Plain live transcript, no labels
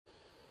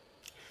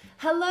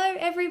Hello,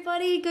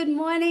 everybody. Good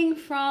morning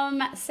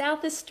from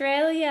South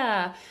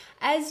Australia.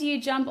 As you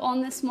jump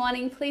on this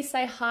morning, please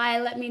say hi.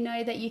 Let me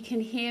know that you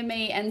can hear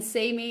me and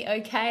see me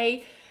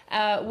okay.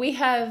 We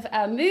have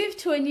moved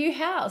to a new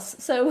house,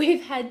 so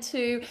we've had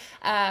to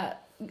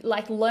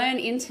learn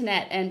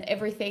internet and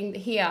everything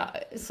here.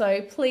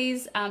 So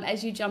please,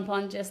 as you jump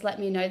on, just let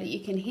me know that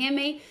you can hear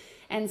me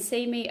and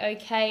see me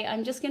okay.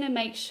 I'm just going to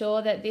make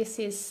sure that this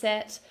is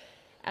set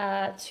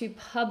to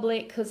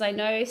public, because I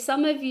know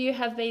some of you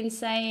have been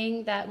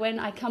saying that when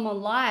I come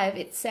on live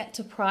it's set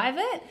to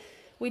private.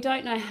 We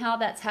don't know how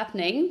that's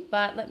happening,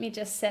 but let me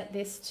just set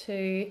this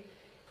to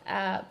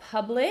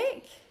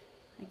public.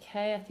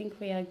 Okay, I think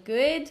we are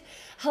good.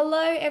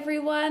 Hello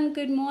everyone,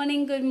 good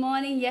morning, good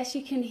morning. Yes,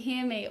 you can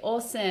hear me.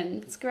 Awesome.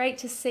 It's great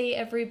to see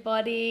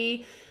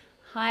everybody.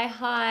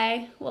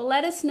 Hi. Well,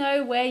 let us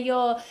know where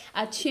you're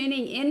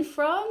tuning in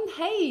from.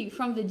 Hey,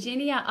 from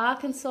Virginia,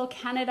 Arkansas,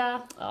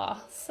 Canada. Oh,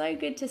 so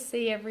good to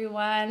see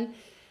everyone.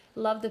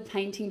 Love the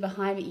painting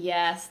behind me.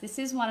 Yes, this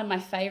is one of my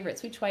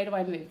favorites. Which way do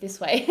I move?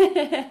 This way.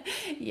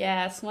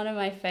 Yes, one of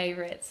my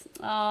favorites.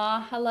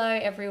 Oh, hello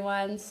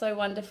everyone. So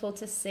wonderful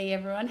to see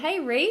everyone. Hey,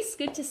 Reese,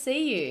 good to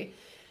see you.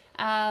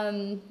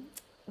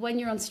 When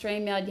you're on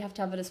StreamYard, you have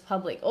to have it as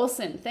public.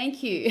 Awesome,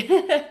 thank you.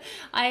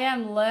 I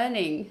am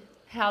learning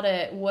how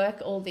to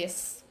work all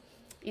this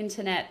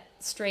internet,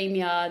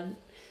 StreamYard,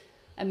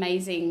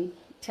 amazing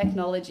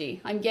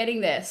technology. I'm getting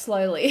there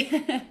slowly.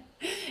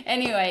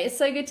 Anyway, it's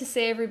so good to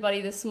see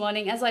everybody this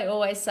morning. As I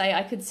always say,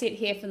 I could sit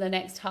here for the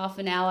next half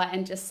an hour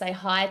and just say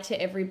hi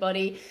to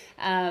everybody.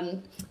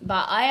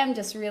 But I am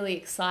just really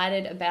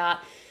excited about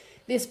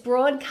this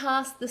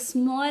broadcast this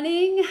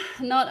morning.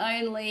 Not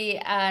only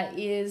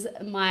is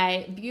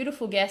my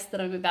beautiful guest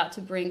that I'm about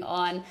to bring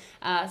on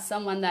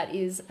someone that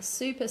is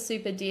super,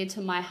 super dear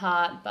to my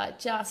heart, but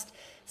just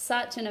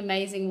such an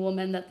amazing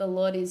woman that the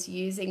Lord is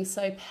using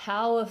so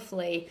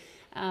powerfully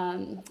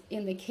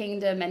in the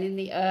kingdom and in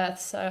the earth.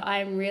 So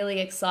I'm really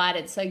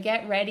excited. So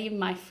get ready,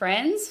 my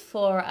friends,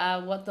 for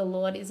what the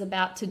Lord is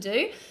about to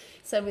do.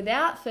 So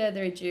without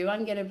further ado,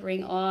 I'm going to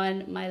bring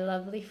on my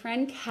lovely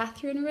friend,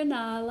 Katherine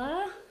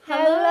Ruonala.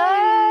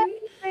 Hello,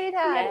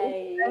 sweetheart.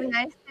 Yay. It's so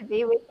nice to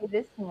be with you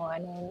this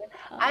morning.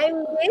 I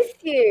miss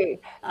you.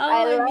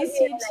 I miss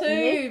you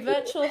too.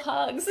 Virtual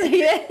hugs.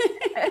 Yeah.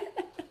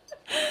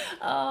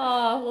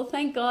 Oh, well,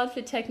 thank God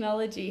for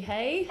technology,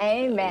 hey?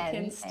 Amen. We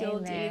can still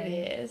do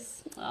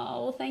this.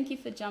 Oh, well, thank you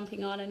for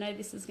jumping on. I know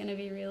this is going to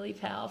be really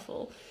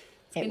powerful.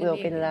 It will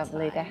be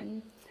lovely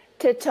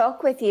to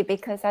talk with you,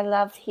 because I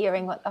loved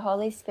hearing what the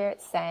Holy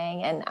Spirit's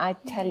saying. And I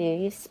tell you,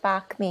 you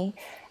spark me.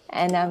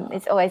 And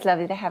it's always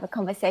lovely to have a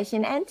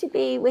conversation and to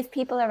be with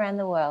people around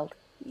the world.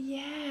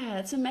 Yeah,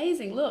 it's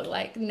amazing. Look,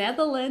 like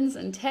Netherlands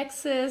and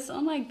Texas. Oh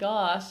my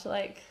gosh,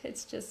 like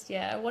it's just,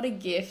 yeah, what a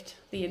gift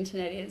the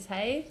internet is,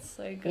 hey? It's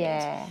so good.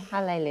 Yeah,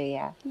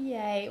 hallelujah.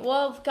 Yay.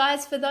 Well,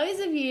 guys, for those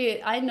of you,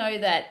 I know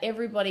that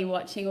everybody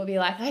watching will be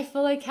like, I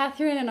follow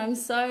Katherine and I'm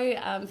so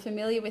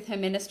familiar with her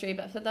ministry.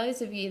 But for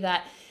those of you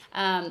that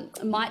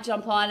might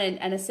jump on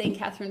and are seeing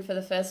Katherine for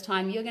the first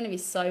time, you're going to be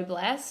so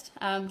blessed.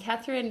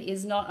 Katherine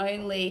is not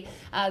only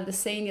the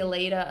senior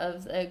leader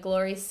of the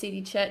Glory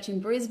City Church in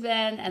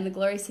Brisbane and the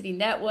Glory City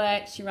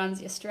Network. She runs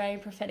the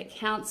Australian Prophetic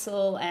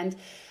Council and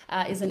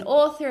is an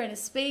author and a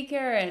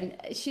speaker, and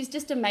she's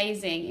just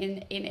amazing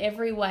in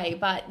every way.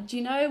 But do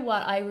you know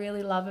what I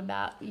really love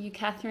about you,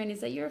 Katherine, is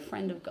that you're a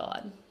friend of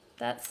God.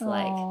 That's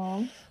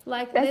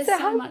like that's there's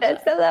so much.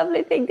 That's a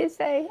lovely thing to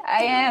say.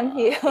 I am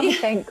here. Yeah.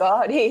 Thank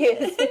God he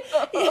is.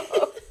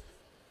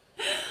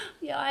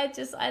 Yeah,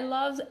 I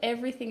love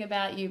everything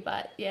about you,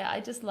 but yeah,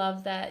 I just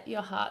love that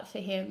your heart for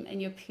him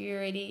and your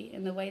purity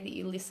and the way that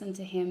you listen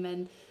to him.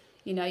 And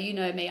you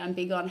know me, I'm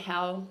big on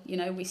how,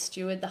 we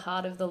steward the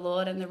heart of the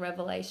Lord and the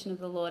revelation of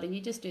the Lord, and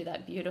you just do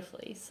that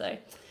beautifully. So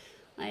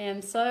I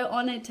am so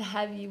honored to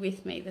have you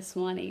with me this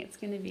morning. It's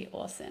going to be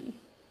awesome.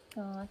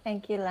 Oh,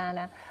 thank you,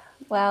 Lana.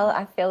 Well,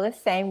 I feel the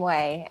same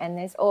way, and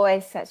there's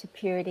always such a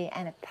purity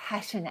and a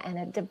passion and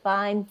a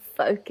divine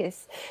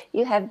focus.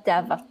 You have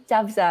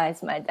dove's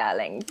eyes, my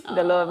darling,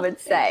 the Lord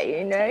would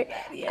say,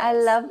 Yes. I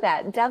love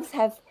that. Doves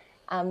have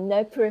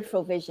no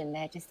peripheral vision.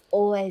 They're just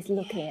always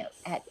looking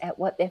at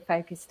what they're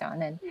focused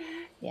on. And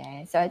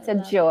yeah, so it's a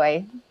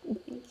joy.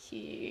 Thank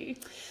you.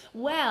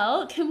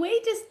 Well, can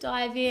we just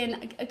dive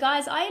in?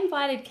 Guys, I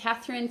invited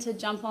Katherine to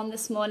jump on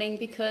this morning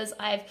because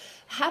I've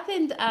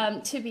happened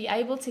to be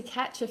able to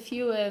catch a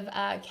few of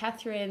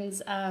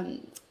Katherine's,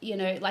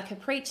 like her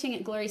preaching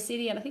at Glory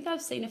City. And I think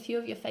I've seen a few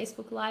of your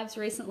Facebook Lives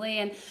recently.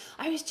 And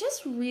I was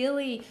just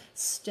really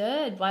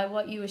stirred by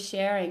what you were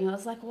sharing. I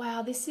was like,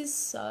 wow, this is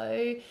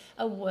so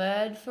a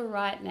word for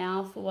right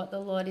now, for what the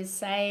Lord is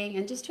saying,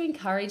 and just to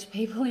encourage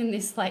people in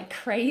this like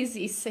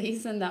crazy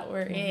season that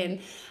we're in.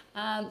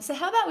 So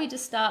how about we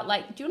just start,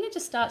 do you want to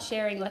just start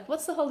sharing,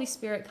 what's the Holy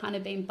Spirit kind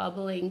of been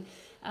bubbling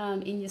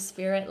in your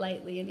spirit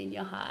lately and in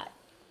your heart?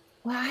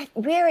 Well,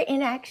 we're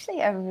in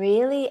actually a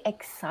really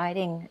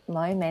exciting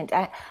moment.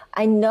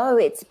 I know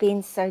it's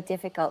been so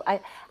difficult.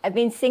 I've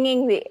been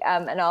singing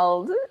an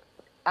old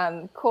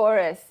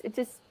chorus.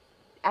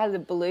 out of the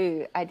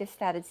blue, I just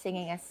started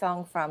singing a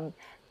song from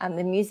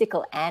the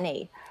musical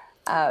Annie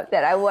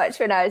that I watched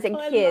when I was a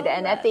kid.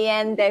 And at the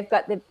end, they've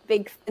got the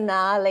big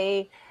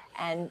finale.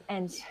 And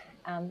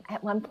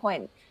at one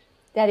point,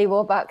 Daddy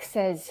Warbucks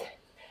says,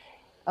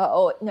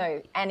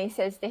 Annie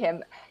says to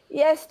him,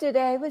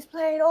 yesterday was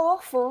plain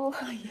awful.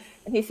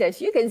 And he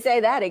says, you can say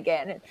that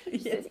again. And he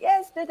says,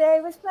 yesterday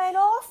was plain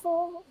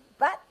awful,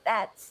 but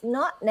that's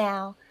not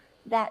now,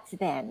 that's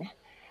then.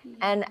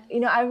 And,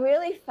 I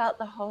really felt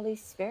the Holy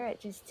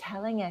Spirit just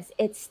telling us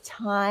it's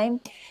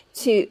time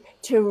to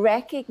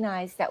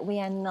recognize that we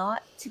are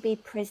not to be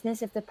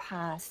prisoners of the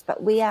past,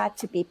 but we are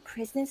to be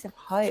prisoners of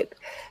hope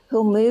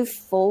who'll move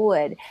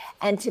forward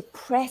and to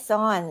press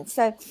on.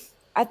 So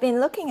I've been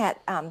looking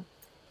at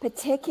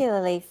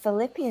particularly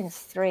Philippians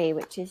 3,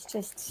 which is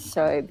just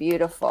so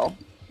beautiful.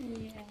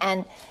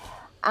 And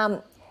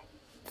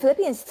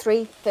Philippians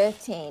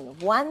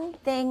 3:13, one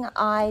thing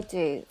I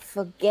do,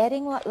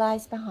 forgetting what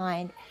lies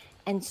behind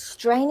and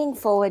straining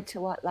forward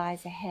to what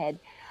lies ahead.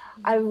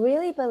 I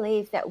really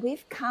believe that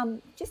we've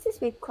come, just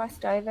as we've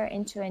crossed over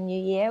into a new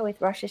year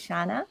with Rosh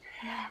Hashanah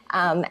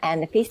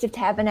and the Feast of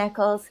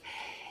Tabernacles,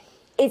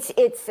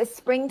 it's a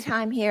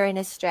springtime here in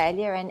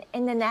Australia, and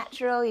in the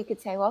natural you could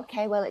say, well,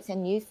 okay, well, it's a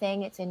new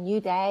thing, it's a new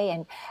day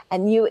and a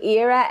new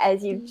era,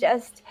 as you've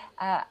just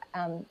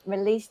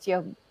released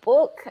your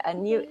book, A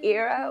New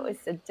Era. It was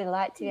a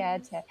delight to be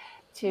able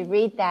to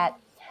read that.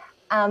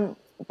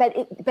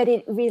 But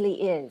it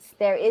really is.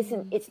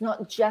 It's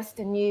not just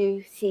a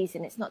new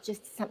season. It's not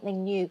just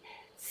something new.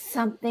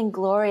 Something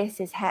glorious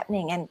is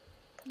happening.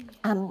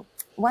 And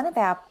one of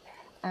our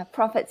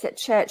prophets at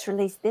church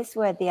released this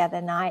word the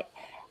other night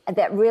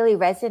that really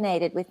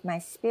resonated with my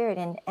spirit.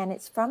 And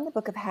it's from the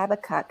book of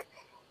Habakkuk,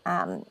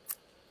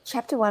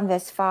 chapter 1,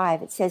 verse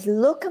 5. It says,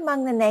 look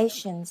among the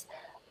nations,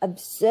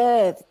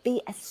 observe,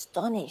 be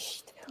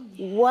astonished,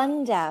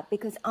 wonder,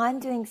 because I'm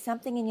doing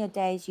something in your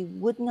days you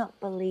would not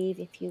believe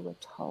if you were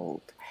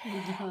told.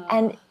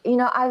 And,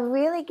 I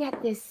really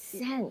get this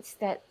sense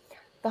that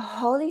the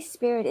Holy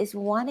Spirit is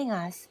wanting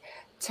us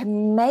to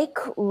make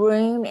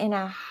room in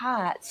our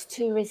hearts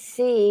to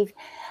receive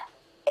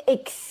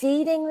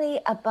exceedingly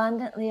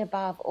abundantly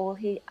above all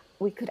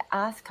we could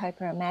ask, hope,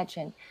 or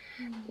imagine.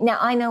 Now,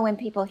 I know when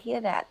people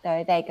hear that,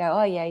 though, they go,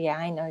 oh, yeah,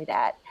 I know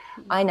that.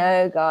 I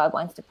know God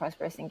wants to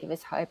prosper us and give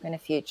us hope and a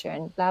future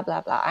and blah,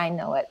 blah, blah. I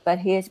know it, but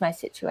here's my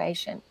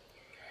situation.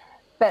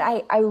 But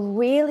I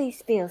really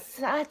feel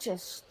such a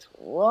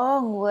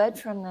strong word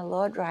from the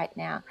Lord right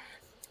now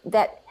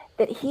that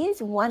he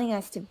is wanting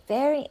us to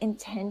very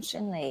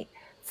intentionally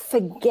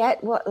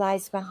forget what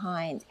lies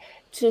behind,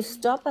 to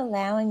stop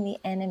allowing the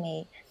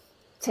enemy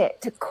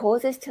to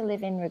cause us to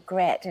live in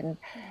regret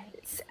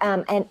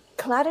and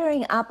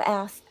cluttering up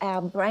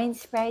our brain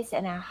space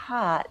and our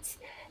hearts,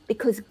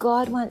 because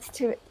God wants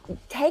to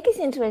take us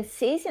into a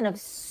season of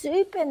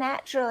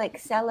supernatural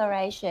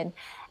acceleration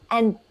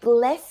and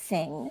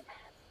blessing.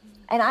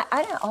 And I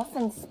don't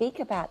often speak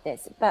about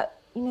this, but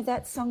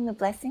that song, The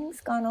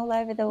Blessing's gone all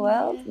over the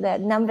world, the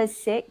number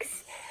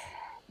 6.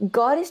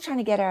 God is trying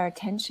to get our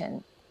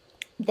attention.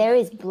 There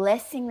is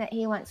blessing that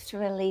he wants to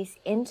release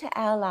into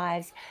our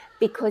lives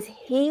because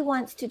he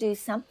wants to do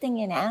something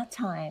in our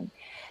time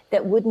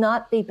that would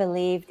not be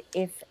believed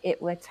if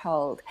it were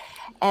told.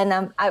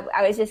 And I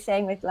was just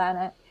saying with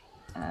Lana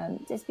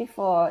just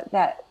before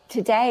that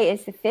today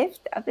is the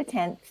 5th of the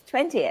 10th,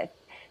 20th.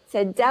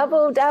 So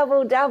double,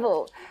 double,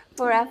 double.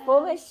 For our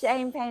former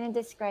shame, pain, and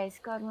disgrace,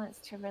 God wants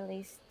to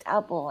release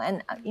double.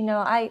 And,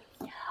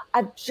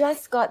 I've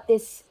just got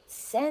this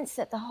sense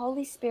that the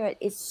Holy Spirit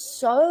is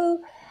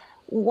so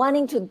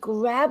wanting to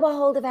grab a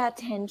hold of our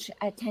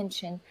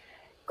attention,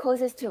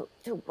 cause us to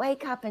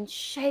wake up and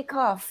shake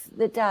off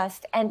the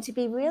dust and to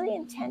be really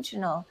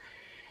intentional,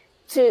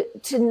 to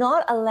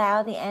not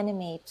allow the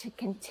enemy to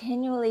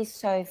continually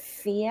sow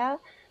fear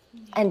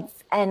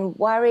and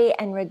worry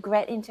and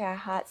regret into our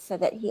hearts so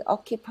that he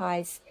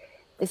occupies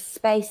the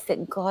space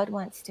that God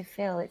wants to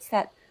fill. It's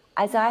that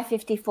Isaiah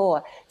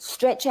 54,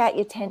 stretch out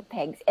your tent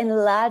pegs,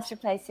 enlarge the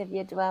place of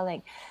your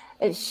dwelling.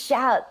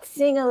 Shout,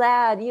 sing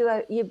aloud,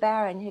 you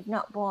barren who've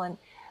not borne.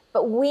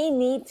 But we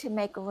need to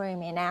make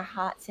room in our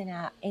hearts, in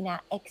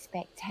our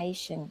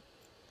expectation,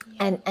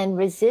 and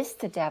resist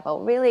the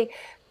devil. Really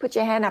put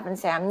your hand up and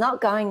say, I'm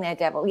not going there,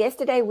 devil.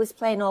 Yesterday was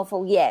plain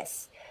awful,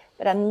 yes,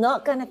 but I'm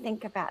not going to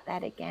think about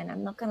that again.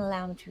 I'm not going to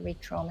allow him to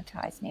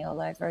re-traumatize me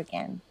all over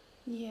again.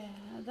 Yeah,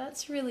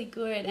 that's really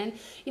good. And,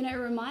 it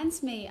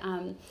reminds me,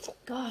 it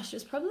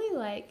was probably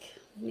like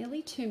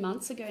nearly 2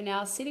 months ago now,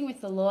 I was sitting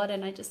with the Lord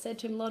and I just said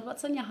to him, Lord,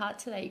 what's on your heart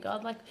today,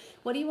 God? Like,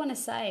 what do you want to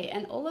say?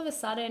 And all of a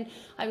sudden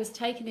I was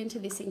taken into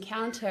this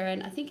encounter,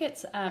 and I think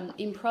it's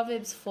in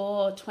Proverbs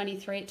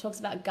 4:23, it talks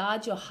about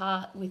guard your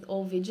heart with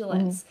all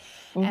vigilance.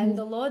 Mm-hmm. And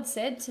the Lord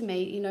said to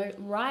me,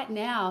 right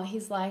now,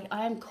 he's like,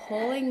 I am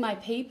calling my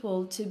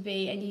people to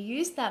be, and you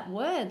used that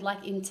word,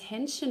 like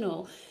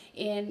intentional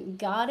in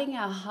guarding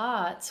our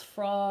hearts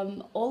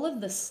from all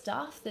of the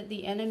stuff that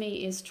the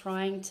enemy is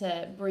trying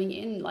to bring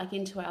in, like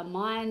into our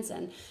minds,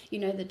 and, you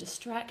know, the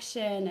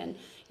distraction, and,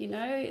 you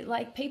know,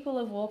 like people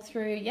have walked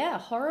through,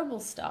 horrible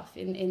stuff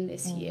in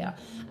this year.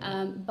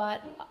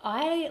 But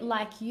I,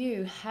 like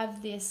you,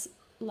 have this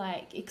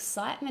like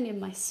excitement in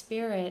my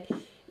spirit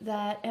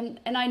that, and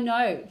I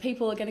know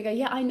people are going to go,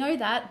 yeah, I know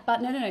that,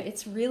 but no,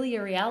 it's really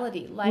a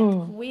reality. Like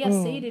we are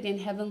seated in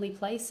heavenly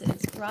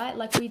places, right?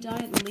 Like we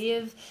don't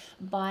live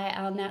by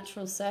our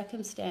natural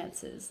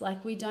circumstances.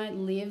 Like we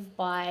don't live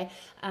by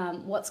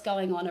what's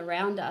going on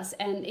around us.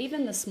 And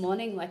even this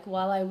morning, like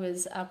while I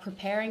was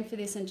preparing for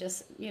this and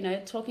just, you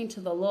know, talking to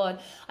the Lord,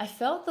 I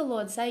felt the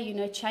Lord say, you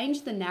know,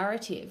 change the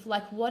narrative.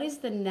 Like what is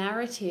the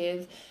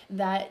narrative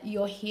that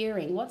you're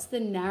hearing? What's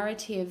the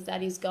narrative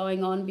that is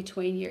going on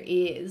between your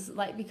ears?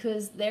 Like,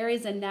 because there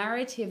is a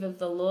narrative of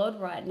the Lord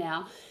right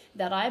now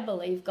that I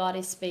believe God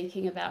is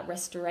speaking about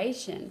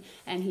restoration,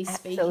 and he's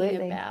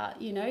speaking about,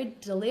 you know,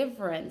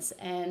 deliverance,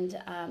 and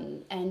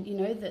you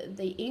know,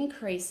 the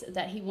increase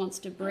that he wants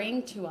to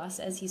bring to us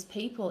as his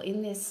people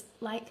in this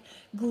like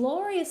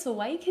glorious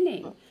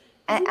awakening.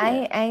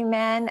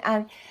 Amen.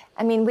 I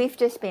mean, we've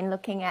just been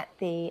looking at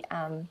the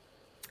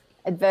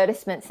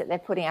advertisements that they're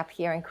putting up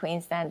here in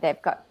Queensland.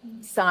 They've got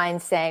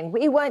signs saying,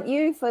 we want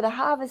you for the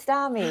harvest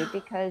army,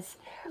 because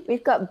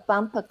we've got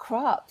bumper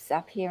crops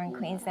up here in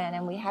Queensland,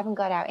 and we haven't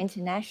got our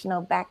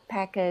international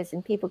backpackers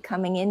and people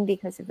coming in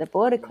because of the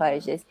border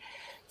closures.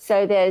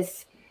 So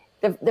there's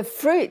the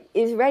fruit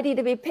is ready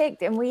to be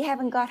picked, and we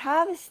haven't got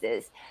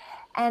harvesters.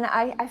 And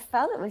I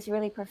felt it was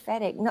really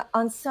prophetic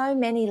on so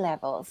many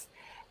levels.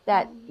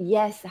 That,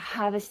 yes, the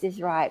harvest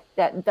is ripe,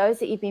 that those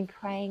that you've been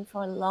praying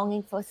for,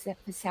 longing for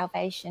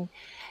salvation,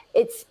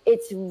 it's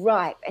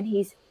ripe. And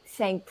he's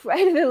saying,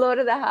 pray to the Lord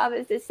of the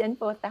harvest to send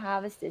forth the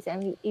harvesters.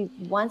 And he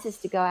wants us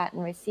to go out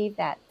and receive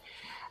that.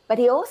 But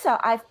he also,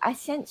 I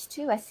sense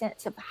too, a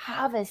sense of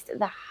harvest,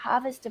 the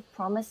harvest of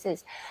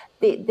promises,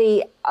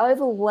 the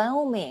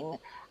overwhelming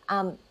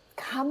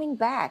coming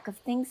back of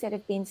things that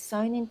have been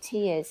sown in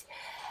tears.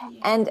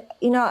 And,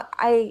 you know,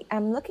 I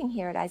am looking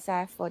here at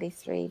Isaiah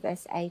 43,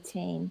 verse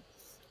 18.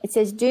 It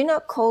says, do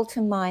not call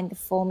to mind the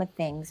former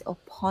things or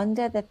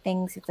ponder the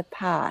things of the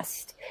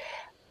past.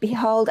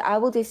 Behold, I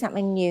will do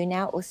something new.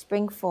 Now it will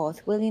spring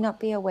forth. Will you not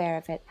be aware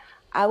of it?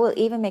 I will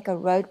even make a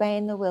roadway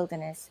in the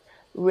wilderness,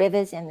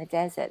 rivers in the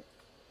desert.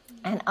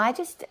 And I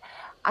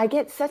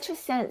get such a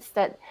sense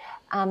that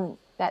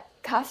that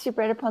cast your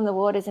bread upon the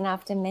waters, and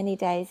after many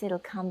days it'll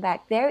come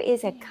back. There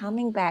is a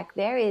coming back.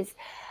 There is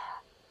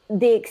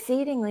the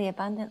exceedingly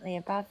abundantly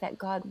above that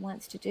God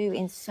wants to do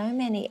in so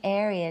many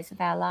areas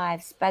of our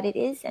lives. But it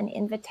is an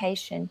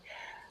invitation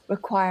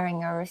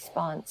requiring a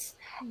response.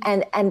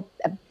 And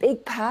a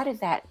big part of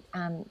that,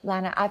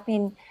 Lana, I've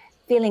been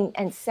feeling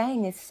and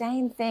saying the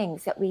same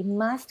things, that we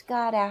must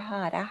guard our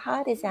heart. Our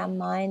heart is our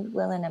mind,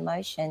 will, and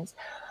emotions.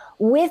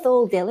 With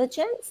all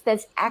diligence,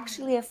 there's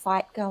actually a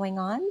fight going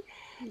on.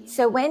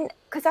 So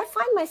because I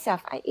find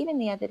myself, even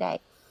the other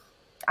day,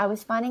 I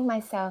was finding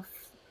myself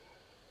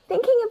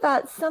thinking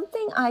about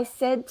something I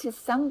said to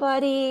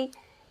somebody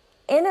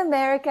in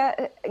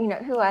America, you know,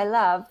 who I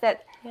love,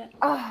 that,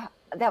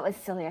 that was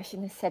silly. I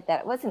shouldn't have said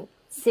that. It wasn't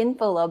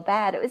sinful or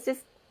bad. It was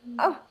just,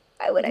 why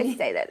would I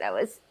say that? That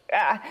was,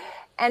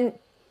 and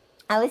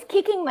I was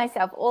kicking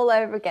myself all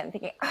over again,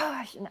 thinking,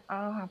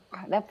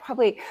 I've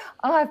probably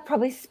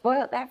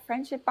spoiled that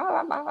friendship,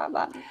 blah, blah, blah, blah,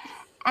 blah.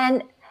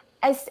 And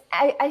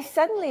I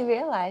suddenly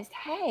realized,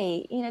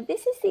 hey, you know,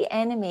 this is the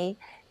enemy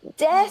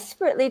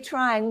desperately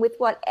trying with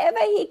whatever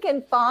he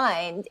can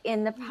find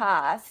in the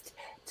past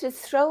to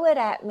throw it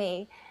at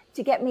me,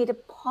 to get me to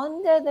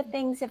ponder the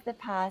things of the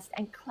past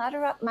and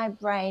clutter up my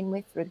brain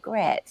with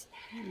regret.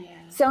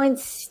 So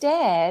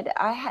instead,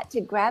 I had to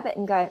grab it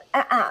and go,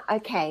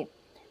 okay,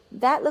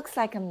 that looks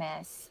like a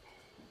mess.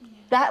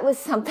 That was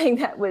something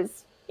that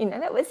was, you know,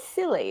 that was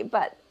silly.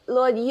 But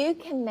Lord, you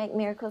can make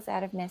miracles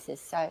out of messes.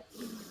 So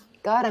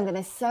God, I'm going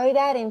to sow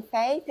that in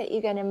faith, that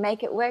you're going to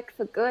make it work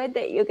for good,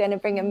 that you're going to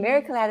bring a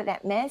miracle out of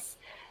that mess.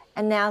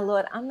 And now,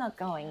 Lord, I'm not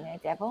going there,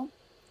 devil.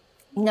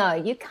 No,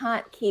 you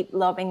can't keep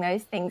lobbing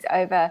those things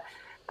over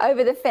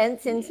the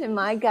fence into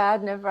my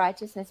garden of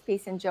righteousness,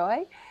 peace, and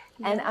joy.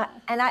 And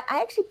I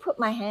actually put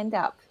my hand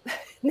up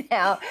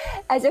now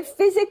as a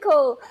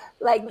physical,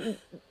 like,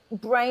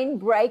 brain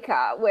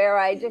breaker, where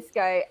I just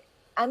go,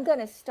 I'm going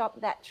to stop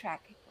that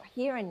track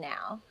here and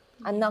now.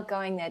 I'm not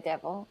going there,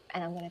 devil,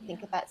 and I'm going to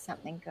think about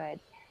something good.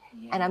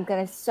 And I'm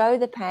going to sow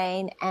the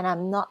pain, and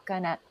I'm not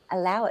going to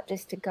allow it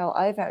just to go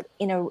over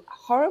in a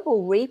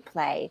horrible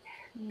replay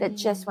that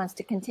just wants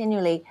to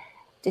continually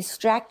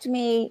distract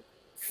me,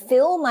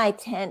 fill my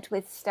tent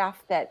with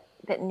stuff that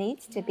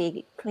needs to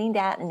be cleaned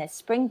out in a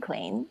spring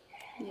clean,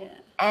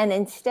 and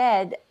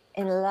instead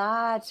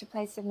enlarge the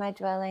place of my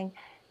dwelling,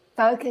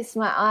 focus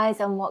my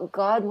eyes on what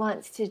God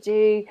wants to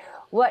do,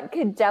 what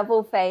could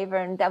double favor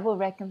and double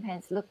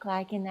recompense look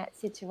like in that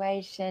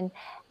situation,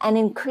 and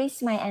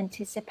increase my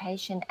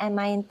anticipation and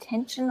my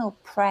intentional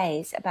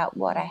praise about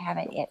what I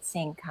haven't yet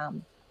seen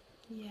come.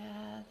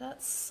 Yeah,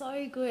 that's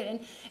so good. And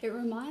it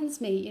reminds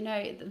me, you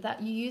know,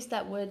 that you use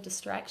that word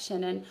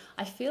distraction. And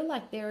I feel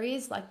like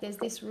there's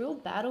this real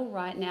battle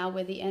right now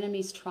where the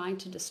enemy's trying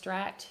to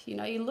distract. You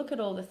know, you look at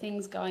all the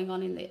things going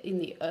on in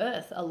the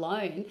earth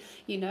alone,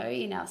 you know,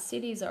 in our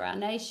cities or our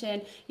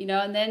nation, you know,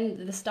 and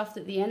then the stuff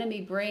that the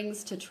enemy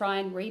brings to try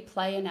and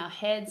replay in our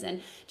heads.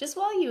 And just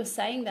while you were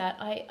saying that,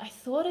 I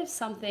thought of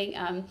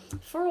something.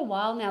 For a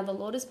while now, the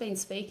Lord has been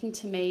speaking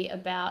to me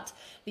about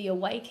the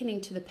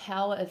awakening to the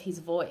power of his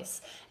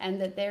voice, and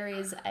that there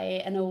is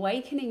an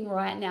awakening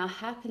right now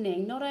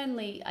happening, not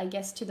only, I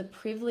guess, to the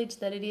privilege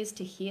that it is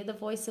to hear the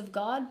voice of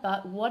God,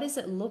 but what does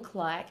it look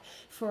like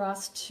for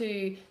us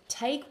to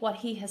take what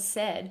he has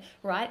said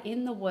right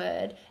in the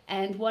word,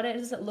 and what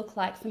does it look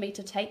like for me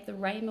to take the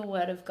Rhema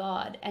word of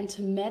God and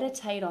to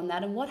meditate on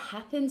that, and what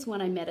happens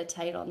when I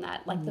meditate on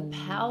that, like the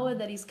power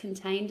that is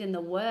contained in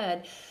the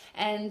word.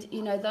 And,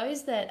 you know,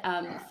 those that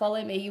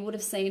follow me, you would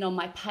have seen on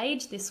my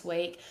page this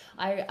week,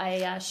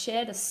 I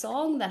shared a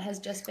song that has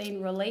just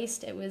been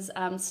released. It was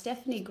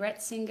Stephanie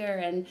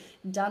Gretzinger and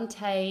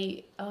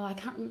Dante, I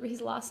can't remember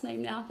his last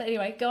name now, but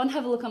anyway, go and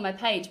have a look on my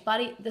page.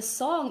 But the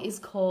song is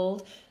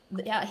called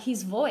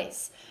His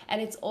Voice,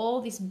 and it's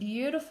all this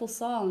beautiful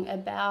song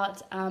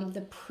about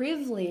the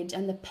privilege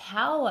and the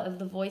power of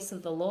the voice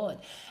of the Lord.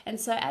 And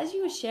so as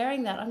you were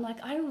sharing that, I'm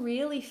like, I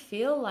really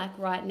feel like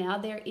right now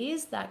there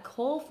is that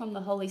call from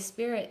the Holy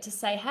Spirit to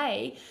say,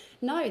 hey,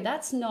 no,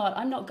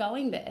 I'm not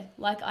going there.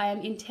 Like, I am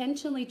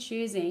intentionally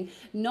choosing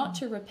not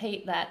to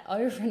repeat that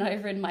over and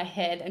over in my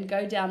head and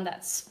go down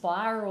that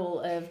spiral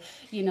of,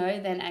 you know,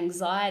 then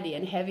anxiety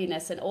and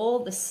heaviness and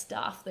all the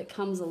stuff that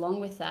comes along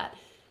with that.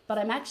 But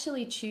I'm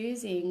actually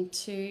choosing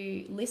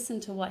to listen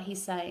to what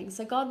he's saying.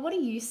 So God, what are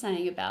you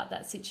saying about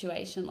that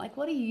situation? Like,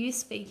 what are you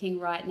speaking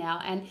right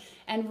now?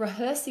 And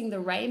rehearsing the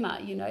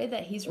Rhema, you know,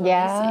 that he's releasing.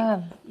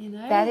 Yeah, you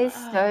know, that is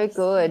so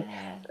good.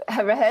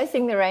 Yeah.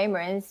 Rehearsing the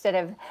Rhema instead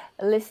of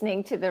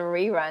listening to the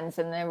reruns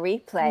and the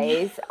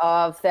replays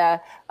of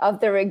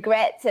the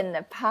regrets in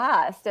the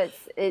past.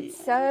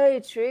 It's so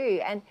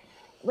true. And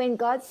when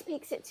God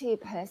speaks it to you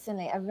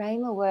personally, a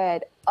Rhema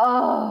word,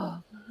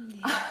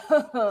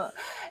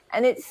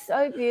 and it's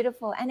so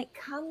beautiful, and it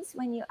comes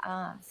when you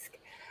ask.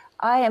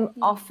 I am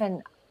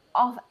often,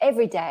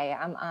 every day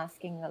I'm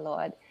asking the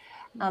Lord,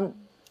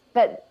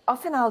 but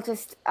often I'll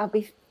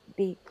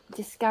be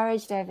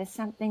discouraged over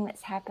something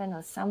that's happened,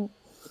 or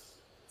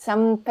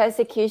some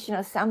persecution,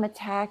 or some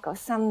attack, or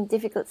some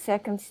difficult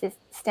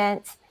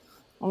circumstance.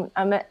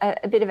 I'm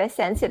a bit of a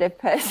sensitive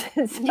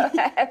person, so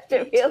I have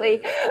to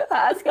really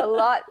ask a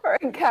lot for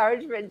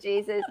encouragement,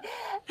 Jesus.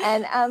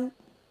 And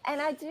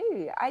I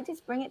do. I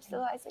just bring it to the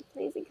Lord. I say,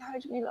 please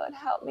encourage me, Lord,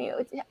 help me.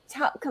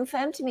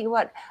 Confirm to me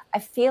what I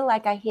feel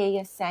like I hear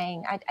you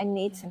saying. I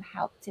need some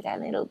help today, a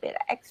little bit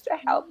extra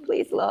help,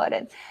 please, Lord.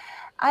 And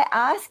I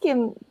ask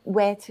him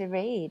where to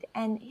read,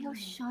 and he'll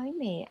show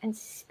me and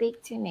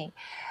speak to me.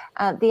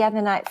 The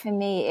other night for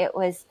me, it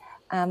was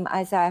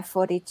Isaiah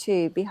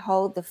 42,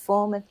 behold, the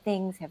former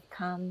things have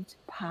come to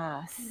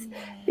pass. Yes.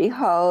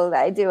 Behold,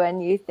 I do a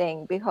new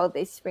thing. Behold,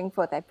 they spring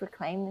forth. I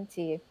proclaim them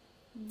to you.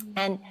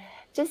 And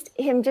just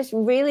him just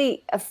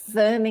really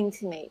affirming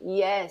to me,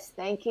 yes,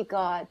 thank you,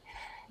 God.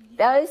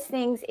 Those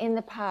things in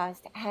the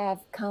past have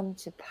come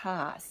to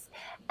pass,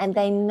 and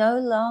they no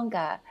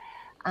longer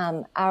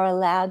are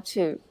allowed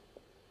to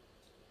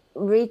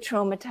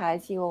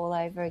re-traumatize you all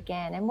over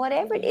again. And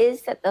whatever it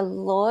is that the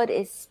Lord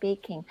is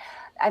speaking,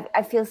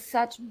 I feel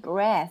such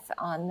breath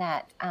on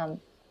that, on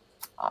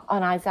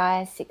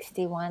Isaiah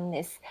 61,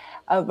 this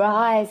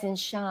arise and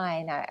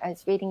shine. I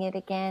was reading it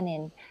again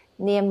in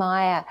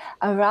Nehemiah,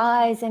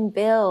 arise and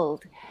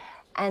build.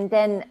 And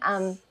then,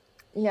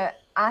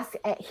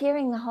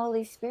 hearing the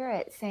Holy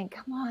Spirit saying,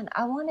 come on,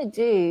 I want to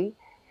do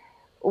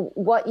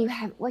what you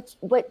have,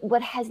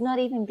 what has not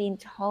even been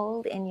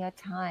told in your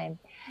time.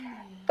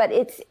 But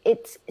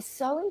it's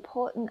so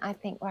important, I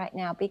think, right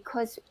now,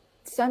 because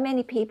so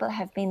many people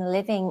have been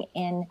living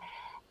in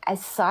a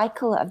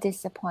cycle of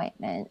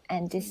disappointment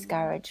and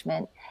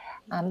discouragement.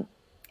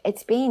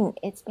 It's been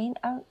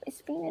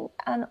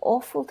an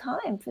awful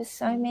time for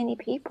so many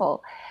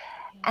people,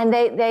 and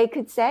they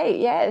could say,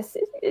 yes,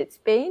 it's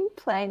been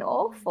plain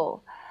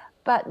awful.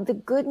 But the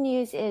good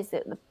news is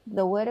that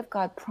the Word of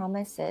God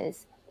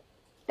promises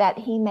that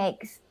He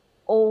makes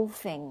all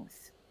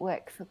things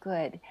work for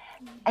good.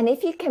 And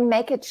if you can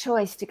make a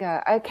choice to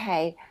go,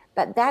 okay,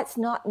 but that's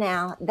not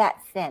now,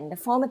 that's then. The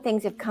former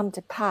things have come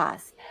to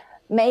pass.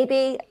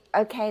 Maybe,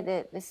 okay,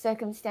 the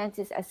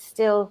circumstances are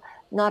still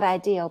not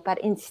ideal, but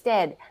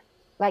instead,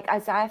 like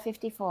Isaiah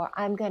 54,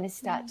 I'm going to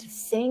start to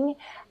sing.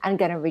 I'm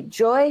going to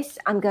rejoice.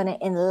 I'm going to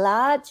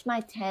enlarge my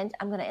tent.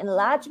 I'm going to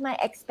enlarge my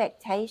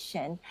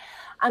expectation.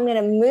 I'm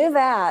going to move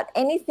out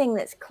anything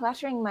that's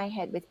cluttering my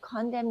head with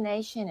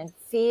condemnation and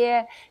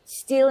fear,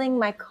 stealing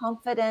my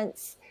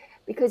confidence.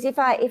 Because if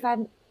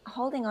I'm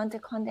holding on to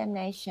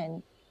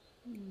condemnation,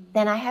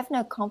 then I have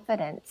no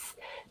confidence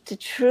to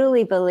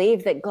truly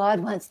believe that God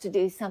wants to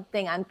do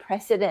something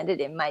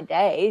unprecedented in my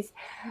days.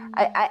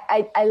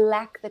 I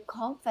lack the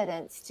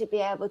confidence to be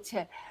able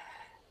to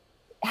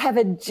have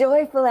a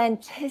joyful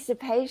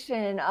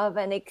anticipation of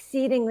an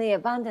exceedingly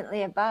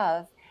abundantly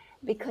above,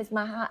 because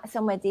my heart,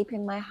 somewhere deep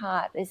in my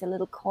heart, there's a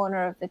little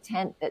corner of the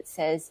tent that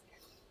says,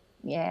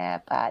 yeah,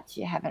 but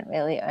you haven't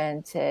really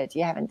earned it.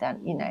 You haven't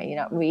done, you know, you're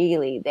not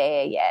really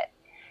there yet.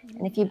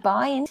 And if you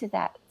buy into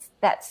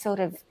that sort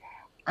of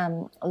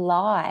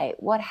lie,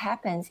 what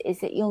happens is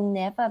that you'll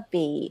never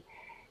be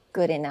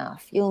good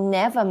enough. You'll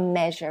never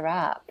measure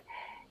up,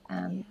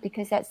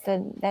 because that's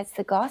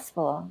the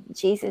gospel.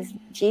 Jesus,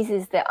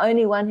 the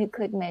only one who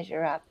could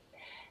measure up,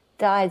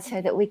 died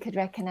so that we could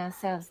reckon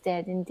ourselves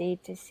dead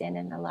indeed to sin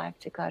and alive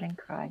to God in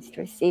Christ,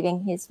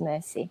 receiving his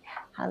mercy.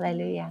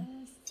 Hallelujah.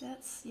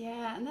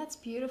 Yes, and that's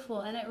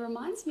beautiful. And it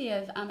reminds me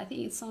of, I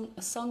think it's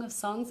a Song of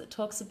Songs that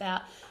talks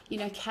about, you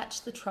know,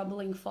 catch the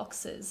troubling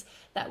foxes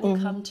that will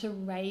come to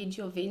raid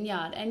your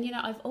vineyard. And, you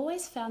know, I've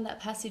always found that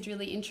passage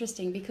really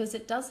interesting, because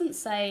it doesn't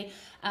say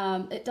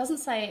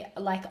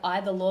like,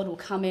 the Lord will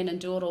come in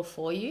and do it all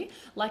for you.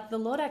 Like, the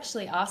Lord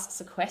actually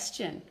asks a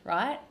question,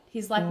 right?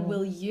 He's like,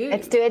 will you?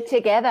 Let's do it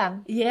together.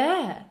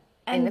 Yeah.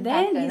 And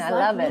then he's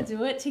like, we'll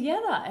do it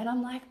together. And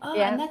I'm like,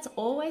 and that's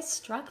always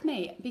struck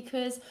me,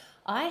 because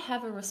I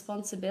have a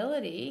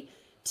responsibility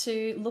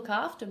to look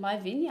after my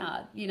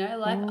vineyard, you know,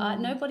 like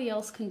nobody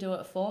else can do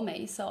it for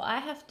me. So I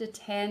have to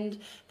tend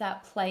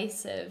that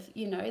place of,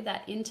 you know,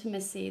 that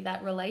intimacy,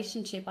 that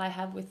relationship I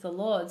have with the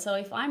Lord. So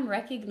if I'm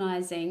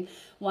recognizing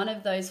one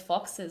of those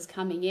foxes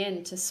coming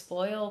in to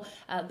spoil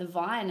the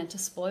vine and to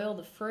spoil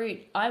the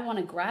fruit, I want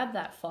to grab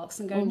that fox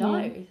and go,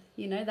 no,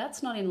 you know,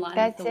 that's not in line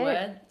with the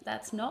word.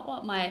 That's not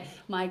what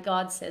my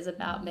God says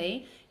about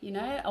me, you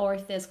know, or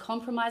if there's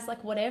compromise,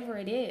 like whatever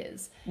it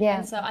is. Yeah.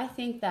 And so I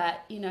think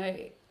that, you know,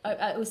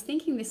 I was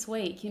thinking this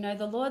week, you know,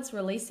 the Lord's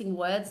releasing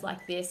words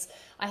like this,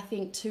 I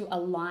think, to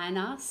align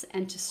us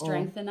and to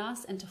strengthen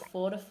us and to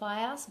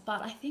fortify us.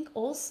 But I think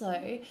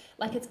also,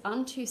 like, it's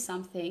unto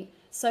something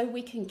so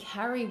we can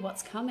carry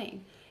what's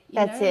coming.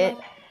 That's it.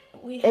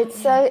 Like,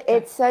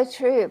 it's so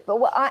true.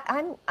 But what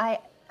I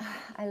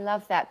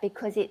love that,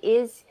 because it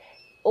is,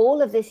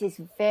 all of this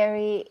is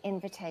very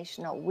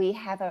invitational. We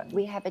have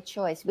a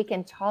choice. We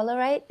can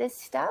tolerate this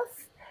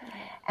stuff,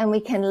 and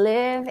we can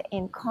live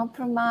in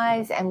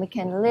compromise, and we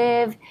can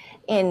live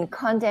in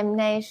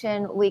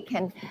condemnation. We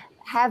can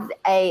have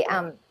a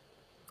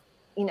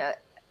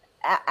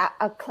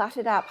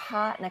cluttered up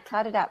heart and a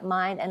cluttered up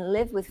mind and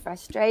live with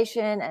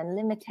frustration and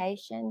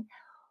limitation.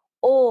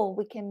 Or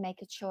we can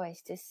make a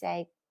choice to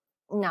say,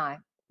 no,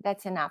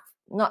 that's enough.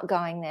 Not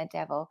going there,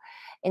 devil.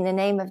 In the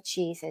name of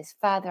Jesus,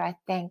 Father, I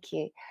thank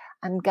you.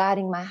 I'm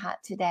guarding my heart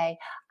today.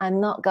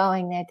 I'm not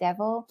going there,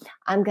 devil.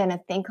 I'm going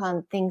to think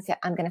on things that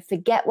I'm going to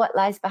forget what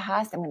lies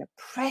behind. I'm going to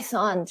press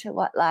on to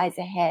what lies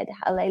ahead.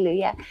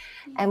 Hallelujah.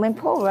 And when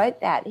Paul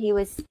wrote that, he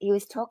was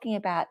talking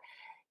about,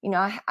 you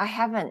know, I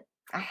haven't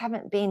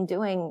been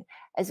doing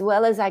as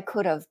well as I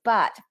could have,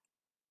 but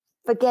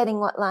forgetting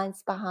what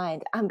lies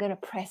behind, I'm going to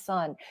press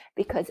on,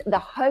 because the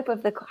hope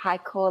of the high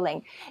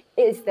calling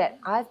is that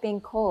I've been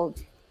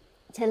called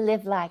to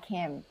live like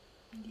him.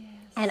 Yes.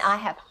 And I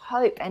have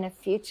hope and a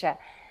future.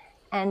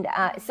 And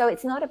so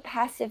it's not a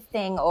passive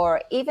thing,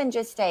 or even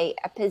just a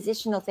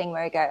positional thing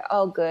where I go,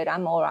 oh, good,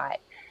 I'm all right.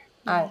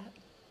 Yeah.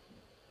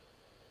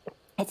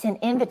 It's an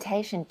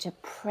invitation to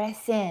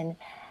press in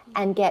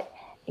and get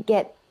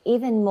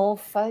even more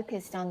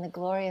focused on the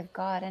glory of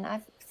God. And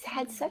I've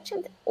had such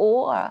an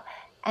awe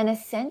and a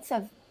sense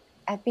of,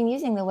 I've been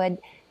using the word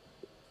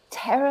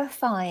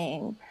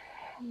terrifying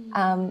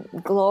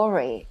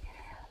glory,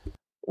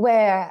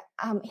 where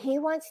he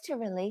wants to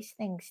release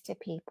things to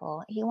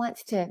people. He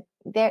wants to,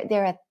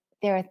 there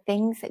are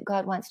things that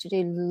God wants to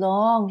do,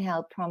 long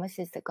held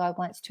promises that God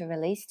wants to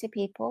release to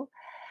people.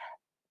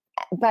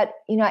 But,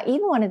 you know,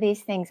 even one of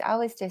these things, I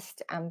was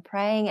just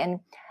praying,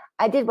 and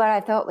I did what I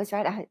thought was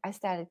right. I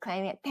started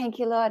claiming it. Thank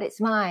you, Lord, it's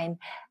mine.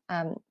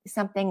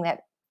 Something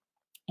that,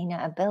 you know,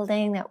 a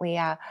building that we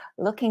are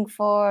looking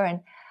for.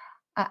 And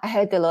I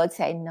heard the Lord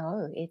say,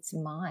 no, it's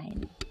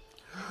mine.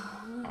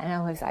 And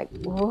I was like,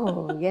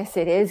 whoa, yes,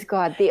 it is,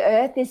 God. The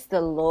earth is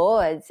the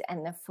Lord's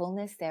and the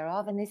fullness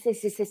thereof. And this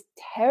is this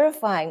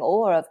terrifying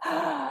awe of,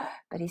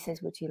 but he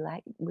says, would you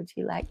like to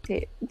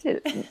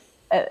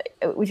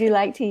would you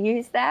like to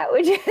use that?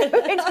 Would you like,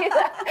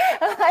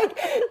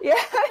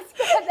 yes,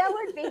 God, that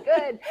would be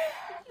good.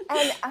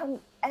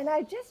 And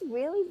I just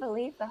really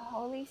believe the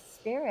Holy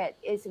Spirit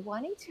is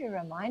wanting to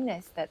remind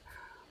us that,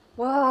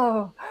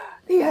 whoa,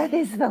 the earth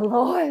is the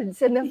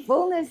Lord's and the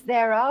fullness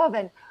thereof.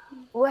 And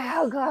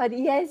wow, God,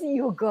 yes,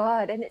 you're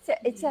God. And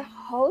it's a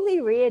holy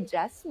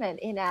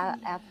readjustment in our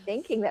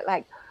thinking that,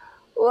 like,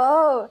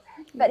 whoa,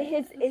 but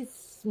his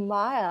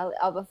smile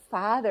of a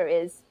father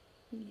is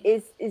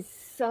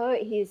so,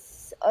 he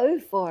is so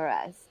for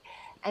us.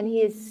 And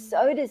he is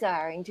so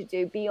desiring to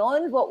do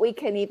beyond what we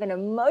can even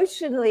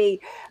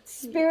emotionally,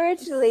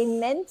 spiritually,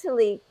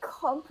 mentally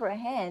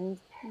comprehend.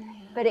 Yeah.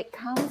 But it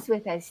comes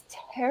with this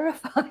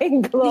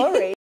terrifying glory.